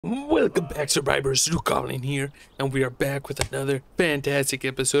Welcome back, survivors. Colin here, and we are back with another fantastic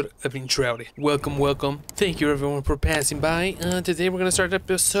episode of Enshrouded. Welcome. Thank you everyone for passing by. Today we're gonna start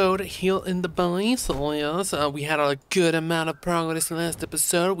episode Heal in the Base. So yes, we had a good amount of progress in the last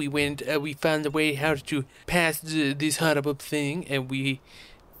episode. We found a way how to pass this horrible thing, and we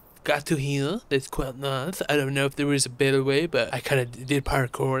got to heal. That's quite nice. I don't know if there was a better way, but I kind of did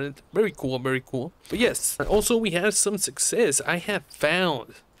parkour. Very cool. But yes, also we had some success. I have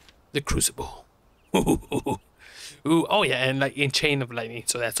found the crucible. Ooh, oh yeah, and like in chain of lightning,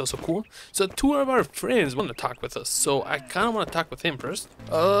 so that's also cool. So two of our friends want to talk with us, so I kind of want to talk with him first.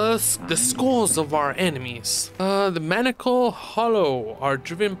 The skulls of our enemies. The Manacle Hollow are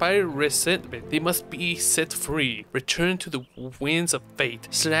driven by resentment. They must be set free. Return to the winds of fate.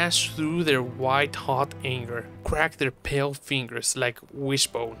 Slash through their white-hot anger. Crack their pale fingers like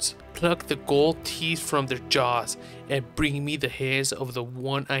wishbones. Pluck the gold teeth from their jaws and bring me the heads of the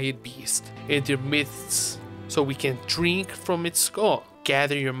one-eyed beast in their midst, so we can drink from its skull.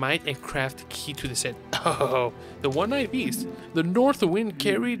 Gather your might and craft the key to the set. Oh, the one-eyed beast. The north wind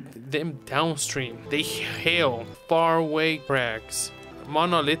carried them downstream. They hail faraway crags,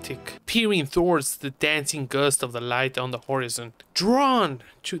 monolithic, peering towards the dancing gust of the light on the horizon. Drawn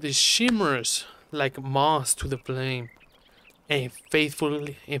to the shimmers like moths to the flame, and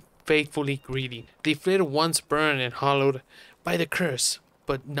faithfully greedy. They fled once burned and hollowed by the curse,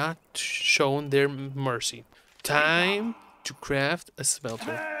 but not shown their mercy. Time to craft a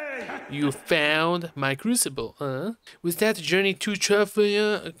smelter. You found my crucible, huh? Was that the journey too tough for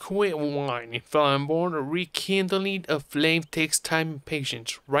you? Quit whining, flamborn. Rekindling a flame takes time and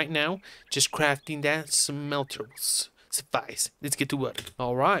patience. Right now, just crafting that smelter will suffice. Let's get to work.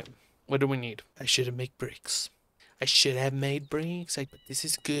 Alright, what do we need? I should make bricks. But this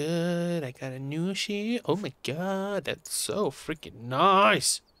is good. I got a new sheet. Oh my god, that's so freaking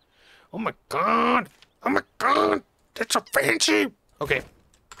nice. Oh my god, that's so fancy. Okay.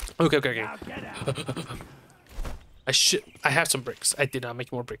 I have some bricks. I did not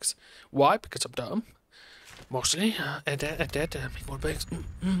make more bricks. Why? Because I'm dumb. Mostly. Make more bricks.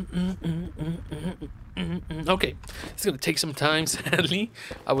 Okay, it's gonna take some time. Sadly,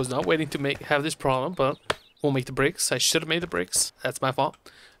 I was not waiting to have this problem, but we'll make the bricks. I should have made the bricks. That's my fault.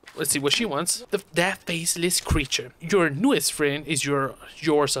 Let's see what she wants. That faceless creature. Your newest friend is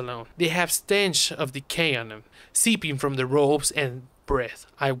yours alone. They have stench of decay on them, seeping from the robes and breath.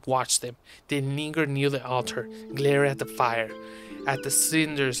 I watch them. They linger near the altar, glare at the fire, at the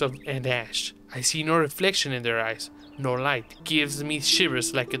cinders and ash. I see no reflection in their eyes, nor light. Gives me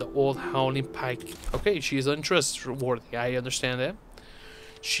shivers like the old howling pike. Okay, she is untrustworthy. I understand that.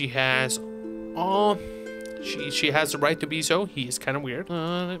 She has She has the right to be so. He is kind of weird.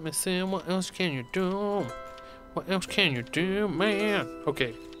 Let me see. What else can you do? Man?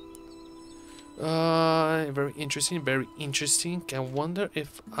 Okay. Very interesting. I wonder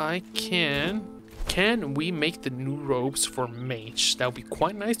if I can. Can we make the new robes for mage? That would be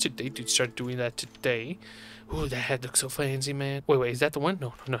quite nice today to start doing that today. Oh, that head looks so fancy, man. Wait. Is that the one?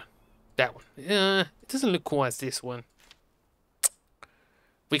 No. That one. It doesn't look cool as this one.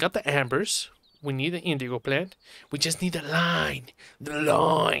 We got the ambers. We need the indigo plant. We just need the line.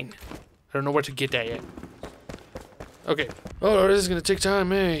 I don't know where to get that yet. Okay. Oh, this is gonna take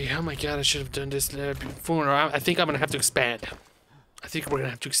time, eh? Oh my god, I should have done this before. I think I'm gonna have to expand. I think we're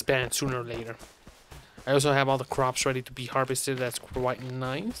gonna have to expand sooner or later. I also have all the crops ready to be harvested. That's quite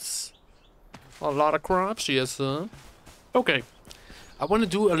nice. A lot of crops, yes, sir. Okay. I want to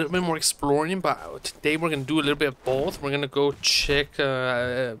do a little bit more exploring, but today we're going to do a little bit of both. We're going to go check,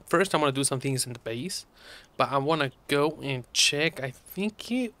 first I want to do some things in the base, but I want to go and check, I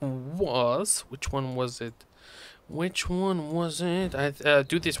think it was, which one was it? I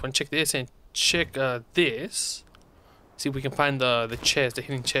do this one, check this, and check this. See if we can find the chest, the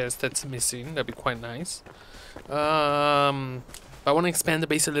hidden chest that's missing. That'd be quite nice. I want to expand the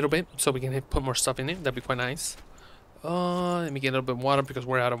base a little bit, so we can put more stuff in it. That'd be quite nice. Let me get a little bit of water because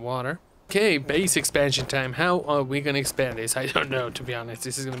we're out of water. Okay, base expansion time. How are we gonna expand this? I don't know, to be honest.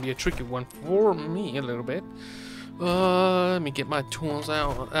 This is gonna be a tricky one for me a little bit. Let me get my tools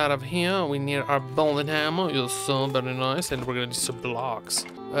out of here. We need our golden hammer. It's so very nice, and we're gonna do some blocks.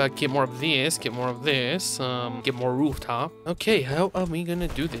 Get more of this. Get more rooftop. Okay, how are we gonna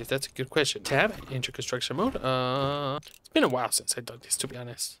do this? That's a good question. Tab, enter construction mode. It's been a while since I've done this, to be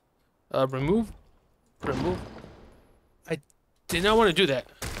honest. Remove. I did not want to do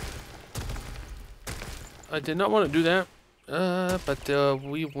that. But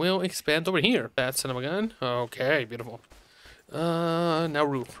we will expand over here. Bad son of a gun. Okay, beautiful. Now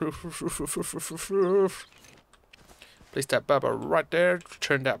roof. Place that bubble right there.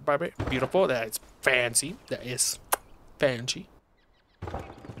 Turn that bubble. Beautiful. That is fancy. That is fancy.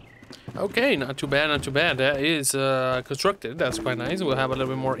 Okay, not too bad, not too bad. That is constructed. That's quite nice. We'll have a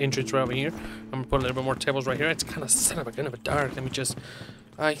little bit more entrance right over here. I'm gonna put a little bit more tables right here. It's kind of dark. Let me just.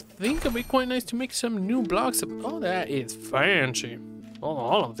 I think it'll be quite nice to make some new blocks. Oh, that is fancy. Oh,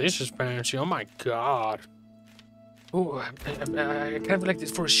 all of this is fancy. Oh my god. Oh, I kind of like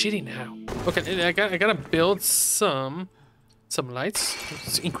this for a shitty now. Okay, I gotta build some lights.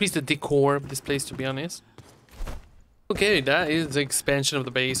 Let's increase the decor of this place, to be honest. Okay, that is the expansion of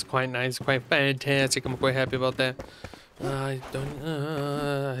the base. Quite nice, quite fantastic. I'm quite happy about that. I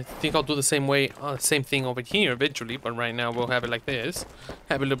think I'll do the same way, same thing over here eventually. But right now we'll have it like this.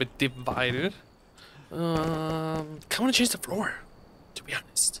 Have it a little bit divided. I want to change the floor. To be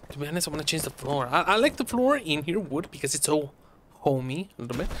honest, I want to change the floor. I like the floor in here, wood, because it's so homey a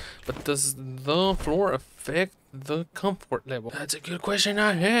little bit. But does the floor affect the comfort level? That's a good question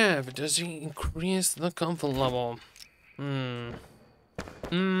I have. Does it increase the comfort level? I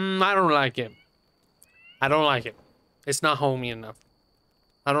don't like it. I don't like it. It's not homey enough.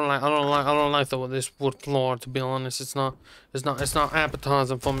 I don't like this wood floor, to be honest. It's not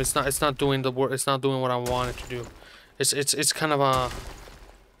appetizing for me. It's not doing the work. It's not doing what I want it to do. It's kind of a.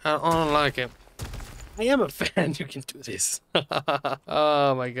 I don't like it. I am a fan. You can do this.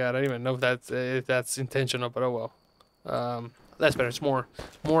 Oh my god! I don't even know if that's intentional, but oh well. That's better. It's more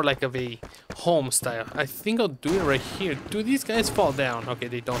like of a home style. I think I'll do it right here. Do these guys fall down? Okay,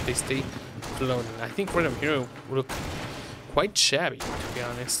 they don't. They stay floating. I think right up here will look quite shabby, to be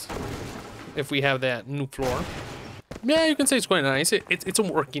honest. If we have that new floor. Yeah, you can say it's quite nice. It's a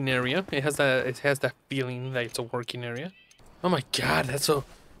working area. It has that feeling that it's a working area. Oh my god,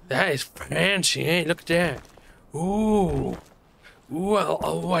 that is fancy, eh? Look at that. Ooh. Ooh,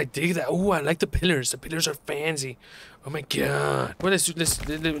 oh, I dig that. Ooh, I like the pillars. The pillars are fancy. Oh my god. Well, let's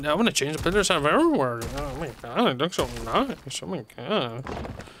I want to change the pillars out of everywhere. Oh my god, it looks so nice. Oh my god.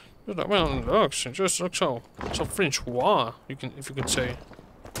 That way it looks. It just looks so French-ois, if you can say.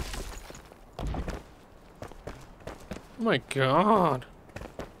 Oh my god.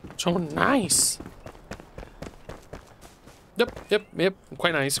 So nice. Yep.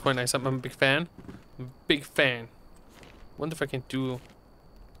 Quite nice. I'm a big fan. Big fan. Wonder if I can do.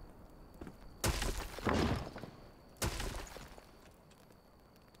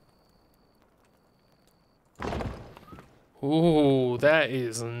 Ooh, that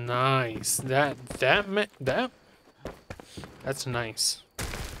is nice. That's nice.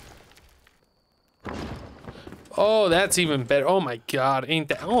 Oh, that's even better. Oh my god, ain't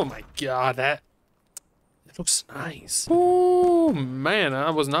that? Oh my god, that looks nice. Oh man,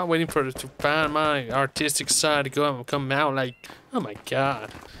 I was not waiting for it to find my artistic side to come out like. Oh my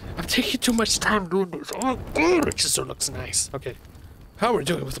god, I'm taking too much time doing this. Oh, it just so looks nice. Okay, how are we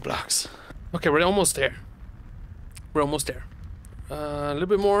doing with the blocks? Okay, we're almost there. A little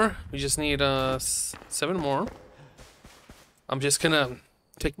bit more. We just need 7 more. I'm just gonna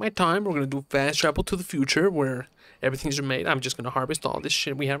take my time. We're gonna do fast travel to the future where everything's made. I'm just gonna harvest all this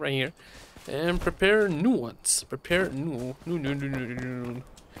shit we have right here and prepare new ones. Prepare new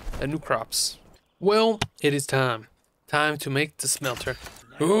crops. Well, it is time to make the smelter.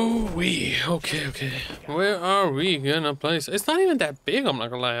 Okay. Where are we gonna place? It's not even that big. I'm not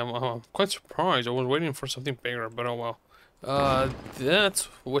gonna lie. I'm quite surprised. I was waiting for something bigger, but oh well. That's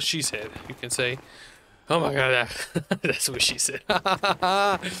what she said. You can say. Oh my god, that's what she said.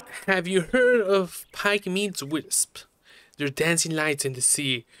 Have you heard of Pike meets Wisp? They're dancing lights in the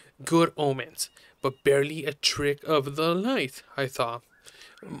sea, good omens, but barely a trick of the light, I thought.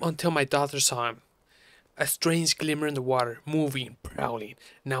 Until my daughter saw him. A strange glimmer in the water, moving, prowling.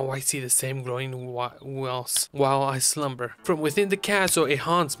 Now I see the same glowing wells while I slumber. From within the castle it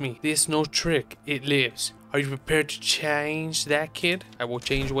haunts me. This no trick, it lives. Are you prepared to change that, kid? I will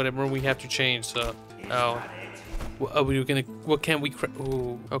change whatever we have to change, so... Oh. What can we...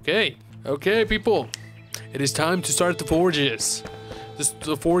 Ooh. Okay, people. It is time to start the forges.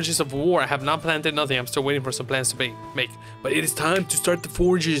 The forges of war. I have not planted nothing. I'm still waiting for some plans to make. But it is time to start the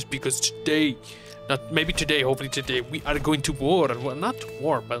forges because today... maybe today, hopefully today, we are going to war. Well, not to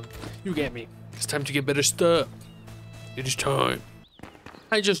war, but you get me. It's time to get better stuff. It is time.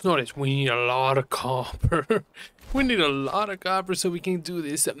 I just noticed we need a lot of copper. We need a lot of copper so we can do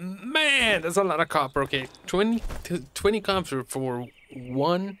this. Man, that's a lot of copper. Okay, 20 copper for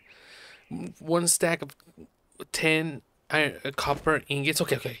one stack of 10 copper ingots.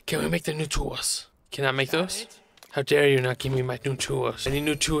 Okay. Can we make the new tools? Can I make those? How dare you not give me my new tools? I need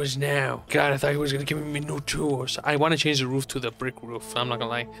new tools now. God, I thought he was gonna give me new tools. I want to change the roof to the brick roof. I'm not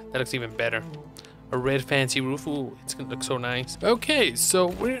gonna lie. That looks even better. A red fancy roof. Ooh, it's gonna look so nice. Okay, so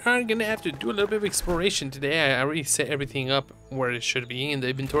we are gonna have to do a little bit of exploration today. I already set everything up where it should be in the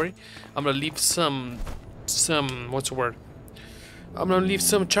inventory. I'm gonna leave some what's the word? I'm gonna leave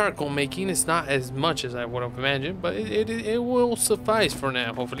some charcoal making. It's not as much as I would have imagined, but it will suffice for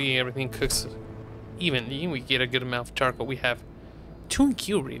now. Hopefully everything cooks evenly. We get a good amount of charcoal. We have 2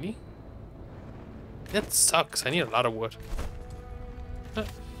 Q, really? That sucks. I need a lot of wood. I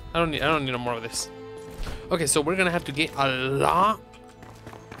don't need no more of this. Okay, so we're gonna have to get a lot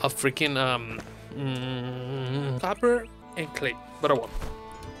of freaking copper and clay. But oh well.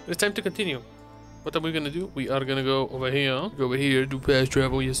 It's time to continue. What are we gonna do? We are gonna go over here. Go over here, do fast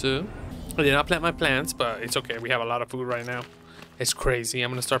travel, yes sir. I did not plant my plants, but it's okay. We have a lot of food right now. It's crazy.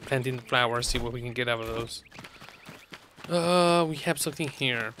 I'm gonna start planting the flowers, see what we can get out of those. We have something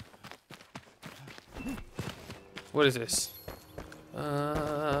here. What is this?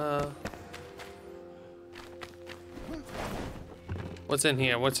 What's in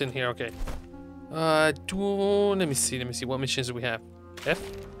here? What's in here? Okay. Let me see. What missions do we have? F?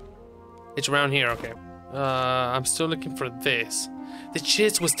 It's around here. Okay. I'm still looking for this. The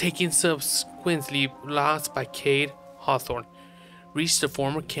chest was taken subsequently lost by Cade Hawthorne. Reached the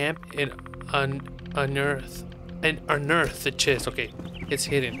former camp and unearthed the chest. Okay, it's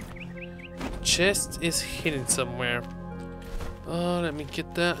hidden. The chest is hidden somewhere. Let me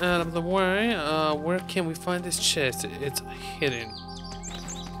get that out of the way. Where can we find this chest? It's hidden.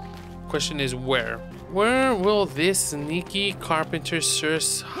 Question is where? Where will this sneaky carpenter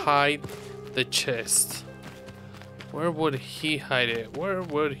source hide the chest? Where would he hide it? Where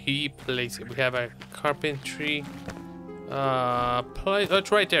would he place it? We have a carpentry place. Oh,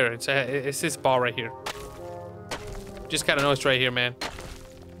 it's right there. It's this ball right here. Just gotta know it's right here, man.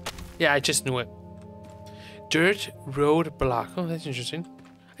 Yeah, I just knew it. Dirt road block. Oh, that's interesting.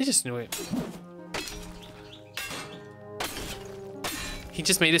 I just knew it. He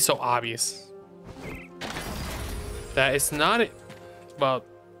just made it so obvious. That it's not it. Well,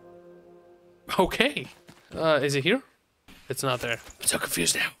 okay. Is it here? It's not there. I'm so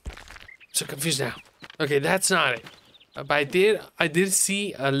confused now. Okay, that's not it. But I did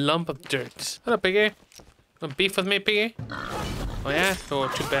see a lump of dirt. Hello, Piggy. Want beef with me, Piggy? Oh yeah? Oh,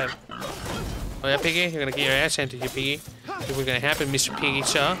 too bad. Oh yeah, Piggy? You're gonna get your ass handed, you Piggy. If we're gonna happen, Mr. Piggy,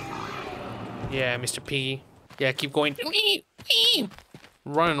 sir. Yeah, Mr. Piggy. Yeah, keep going.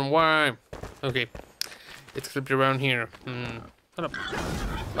 Run away. Okay. It's clipped around here.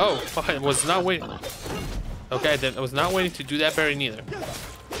 Oh, I was not waiting. Okay, then I was not waiting to do that berry neither.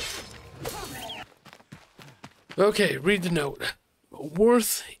 Okay, read the note.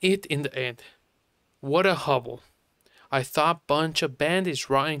 Worth it in the end. What a hobble. I thought bunch of bandits,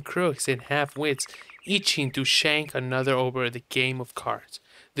 rotten crooks, and half-wits itching to shank another over the game of cards.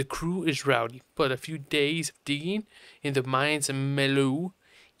 The crew is rowdy, but a few days of digging in the mines and mellow,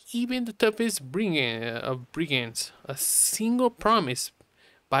 even the toughest brigands, a single promise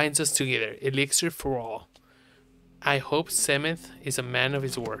binds us together, elixir for all. I hope Seventh is a man of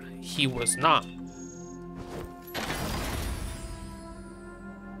his word. He was not.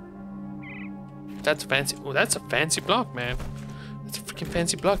 That's fancy. Oh, that's a fancy block, man. That's a freaking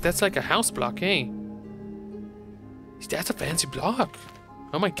fancy block. That's like a house block, hey. That's a fancy block.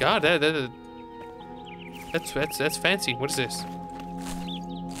 Oh my god, that's fancy. What is this?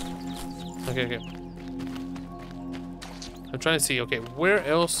 Okay. I'm trying to see. Okay, where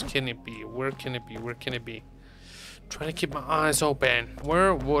else can it be? Where can it be? Trying to keep my eyes open.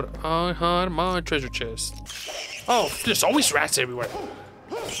 Where would I hide my treasure chest? Oh, there's always rats everywhere.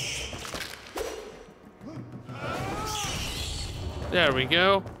 There we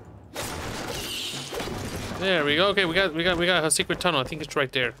go. Okay, we got a secret tunnel. I think it's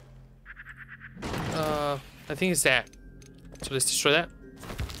right there. I think it's that. So let's destroy that.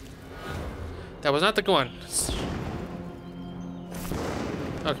 That was not the one.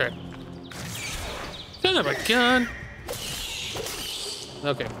 Okay. Son of a gun.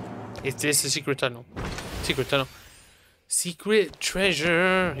 Okay. Is this a secret tunnel? Secret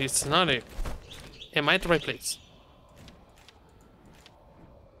treasure. It's not it. Am I at the right place?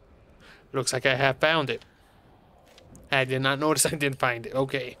 Looks like I have found it. I did not notice I didn't find it.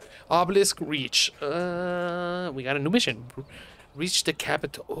 Okay. Obelisk reach. We got a new mission. Reach the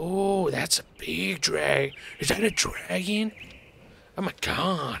capital. Oh, that's a big drag. Is that a dragon? Oh my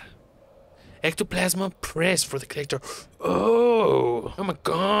god. Ectoplasma press for the collector. Oh my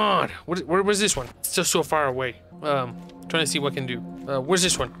god. Where was this one? It's still so far away. Trying to see what I can do. Where's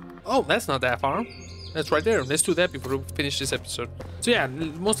this one? Oh, that's not that far. That's right there. Let's do that before we finish this episode. So yeah,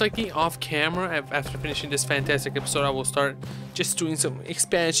 most likely off camera, after finishing this fantastic episode, I will start just doing some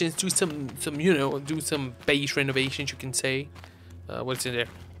expansions, do some you know, do some base renovations, you can say. What's in there?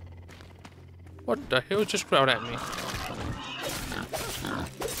 What the hell just growled at me?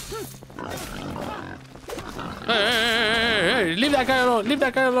 Hey, leave that guy alone. Leave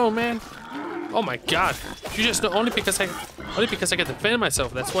that guy alone, man. Oh my god. You just know only because I can defend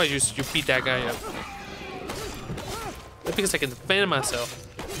myself. That's why you beat that guy up. Only because I can defend myself.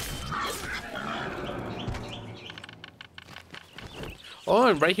 Oh,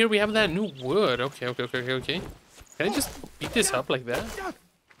 and right here we have that new wood. Okay. Can I just beat this up like that?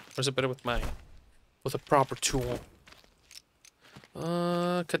 Or is it better with a proper tool?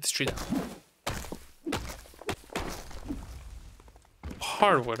 Cut this tree down.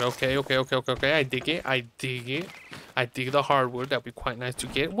 Hardwood. Okay. I dig it. I dig the hardwood. That'd be quite nice to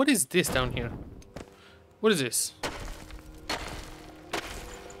get. What is this down here? What is this?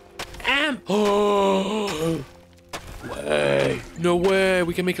 Oh! Way. No way.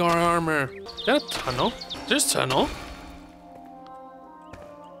 We can make our armor. Is that a tunnel? There's a tunnel.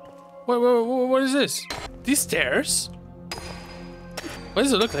 What is this? These stairs? Why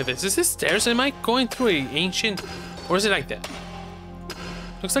does it look like this? Is this stairs? Am I going through an ancient... Or is it like that?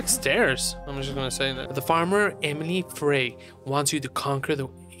 Looks like stairs. I'm just gonna say that. The farmer, Emily Frey, wants you to conquer the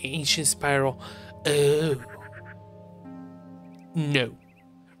ancient spiral. Oh. No.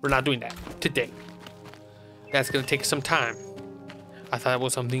 We're not doing that today. That's gonna take some time. I thought it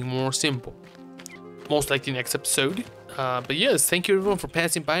was something more simple. Most likely next episode. But yes, thank you everyone for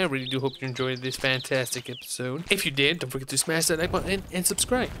passing by. I really do hope you enjoyed this fantastic episode. If you did, don't forget to smash that like button and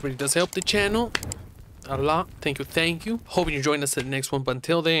subscribe. It really does help the channel a lot. Thank you. Hope you join us at the next one. But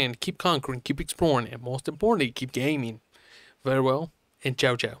until then, keep conquering, keep exploring, and most importantly, keep gaming. Very well, and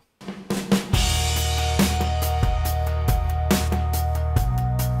ciao.